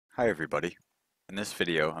Hi everybody. In this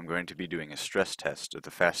video I'm going to be doing a stress test of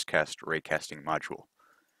the FastCast raycasting module.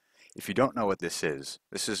 If you don't know what this is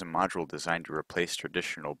a module designed to replace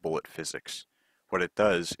traditional bullet physics. What it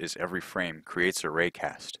does is every frame creates a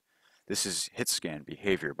raycast. This is hit scan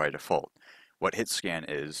behavior by default. What hit scan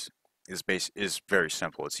is very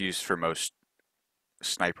simple. It's used for most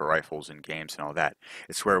sniper rifles and games and all that.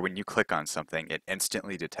 It's where when you click on something it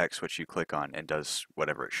instantly detects what you click on and does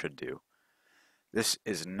whatever it should do. This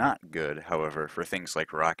is not good, however, for things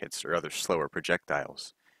like rockets or other slower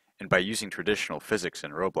projectiles. And by using traditional physics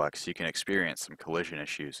in Roblox, you can experience some collision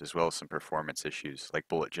issues as well as some performance issues like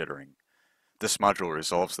bullet jittering. This module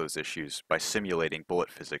resolves those issues by simulating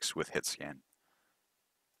bullet physics with hitscan.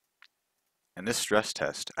 In this stress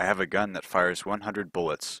test, I have a gun that fires 100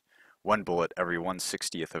 bullets, one bullet every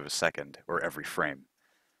 1/60th of a second, or every frame.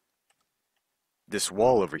 This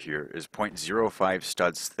wall over here is 0.05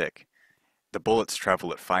 studs thick. The bullets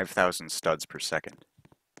travel at 5,000 studs per second.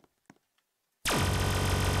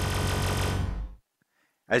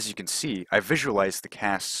 As you can see, I visualized the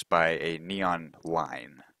casts by a neon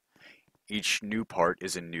line. Each new part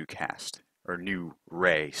is a new cast, or new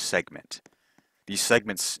ray segment. These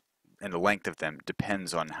segments and the length of them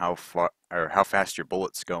depends on how fast your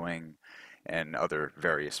bullet's going and other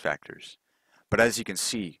various factors. But as you can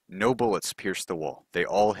see, no bullets pierce the wall. They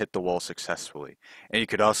all hit the wall successfully. And you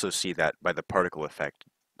could also see that by the particle effect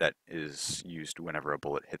that is used whenever a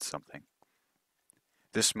bullet hits something.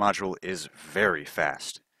 This module is very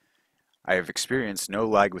fast. I have experienced no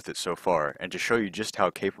lag with it so far, and to show you just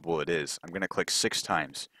how capable it is, I'm going to click 6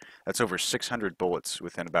 times. That's over 600 bullets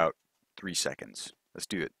within about 3 seconds. Let's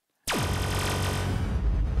do it.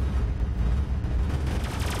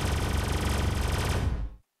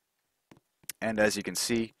 And as you can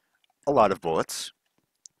see, a lot of bullets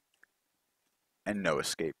and no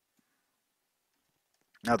escape.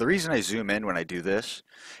 Now the reason I zoom in when I do this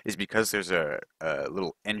is because there's a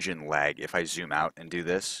little engine lag if I zoom out and do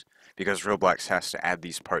this, because Roblox has to add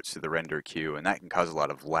these parts to the render queue, and that can cause a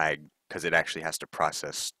lot of lag because it actually has to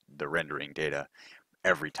process the rendering data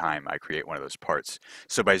every time I create one of those parts.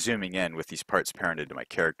 So by zooming in with these parts parented to my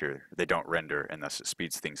character, they don't render, and thus it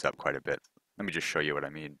speeds things up quite a bit. Let me just show you what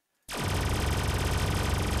I mean.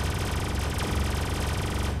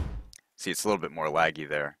 See, it's a little bit more laggy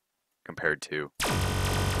there compared to...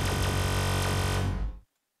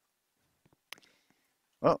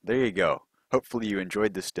 Well, there you go. Hopefully you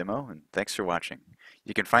enjoyed this demo, and thanks for watching.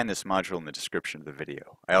 You can find this module in the description of the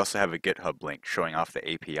video. I also have a GitHub link showing off the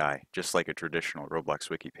API, just like a traditional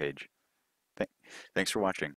Roblox wiki page. Thanks for watching.